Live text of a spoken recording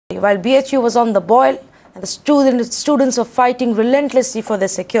while BHU was on the boil and the students were fighting relentlessly for their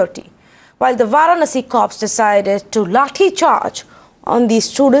security. While the Varanasi cops decided to lathi charge on these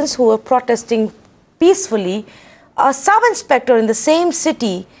students who were protesting peacefully, a sub-inspector in the same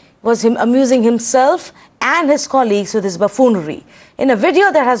city was amusing himself and his colleagues with his buffoonery. In a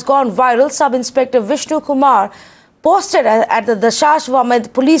video that has gone viral, Sub-Inspector Vishnu Kumar, posted at the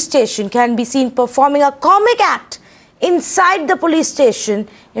Dashashwamedh police station, can be seen performing a comic act inside the police station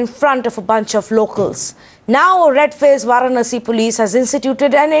in front of a bunch of locals. Now, a red-faced Varanasi police has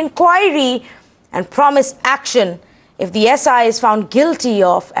instituted an inquiry and promised action if the SI is found guilty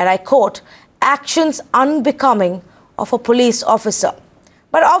of, and I quote, actions unbecoming of a police officer.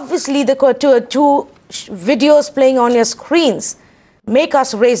 But obviously, the two videos playing on your screens make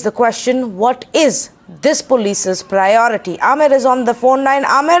us raise the question, what is this police's priority? Amir is on the phone line.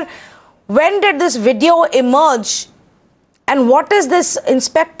 Amir, when did this video emerge? And what is this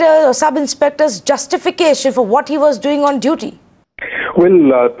inspector or sub-inspector's justification for what he was doing on duty?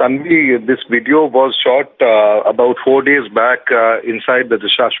 Well, Tanvi, this video was shot about 4 days back inside the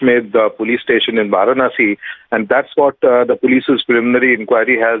Dashashwamedh police station in Varanasi, and that's what the police's preliminary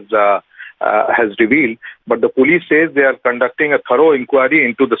inquiry has revealed. But the police says they are conducting a thorough inquiry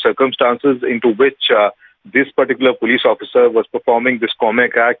into the circumstances into which this particular police officer was performing this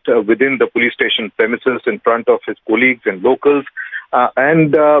comic act within the police station premises in front of his colleagues and locals.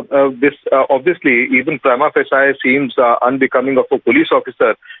 This obviously, even prima facie, seems unbecoming of a police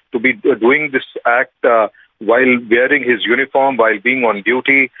officer to be doing this act while wearing his uniform, while being on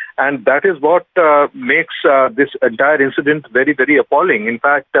duty. And that is what makes this entire incident very, very appalling. In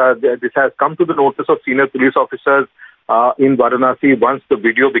fact, this has come to the notice of senior police officers in Varanasi once the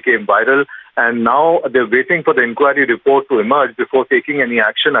video became viral. And now they're waiting for the inquiry report to emerge before taking any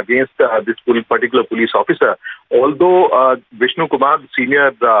action against this particular police officer. Although Vishnu Kumar, the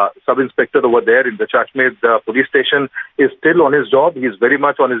senior sub-inspector over there in the Dashashwamedh police station, is still on his job, he is very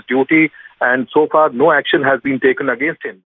much on his duty, and so far no action has been taken against him.